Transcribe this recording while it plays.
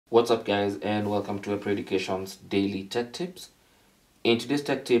What's up guys, and welcome to Apple Education's daily tech tips. In today's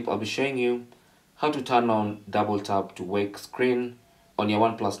tech tip, I'll be showing you how to turn on double tap to wake screen on your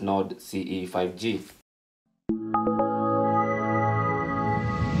Oneplus Nord CE 5G.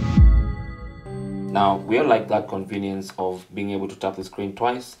 Now, we all like that convenience of being able to tap the screen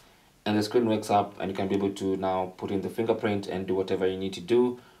twice and the screen wakes up and you can be able to now put in the fingerprint and do whatever you need to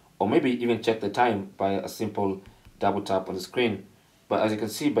do, or maybe even check the time by a simple double tap on the screen. But as you can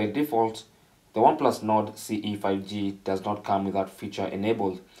see, by default, the Oneplus Nord CE 5G does not come with that feature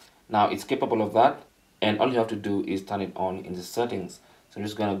enabled. Now it's capable of that, and all you have to do is turn it on in the settings. So I'm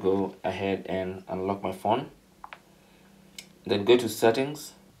just going to go ahead and unlock my phone. Then go to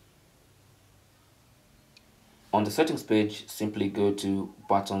settings. On the settings page, simply go to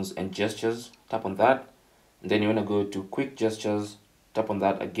buttons and gestures, tap on that. And then you want to go to quick gestures, tap on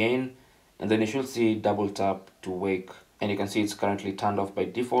that again. And then you should see double tap to wake. And you can see it's currently turned off by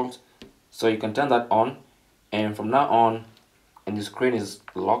default. So you can turn that on. And from now on, when the screen is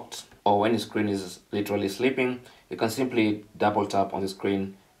locked or when the screen is literally sleeping, you can simply double tap on the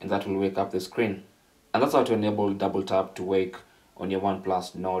screen and that will wake up the screen. And that's how to enable double tap to wake on your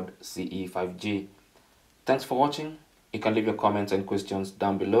Oneplus Nord CE 5G. Thanks for watching. You can leave your comments and questions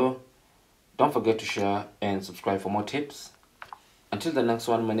down below. Don't forget to share and subscribe for more tips. Until the next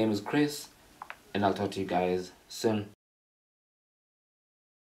one, my name is Chris, and I'll talk to you guys soon.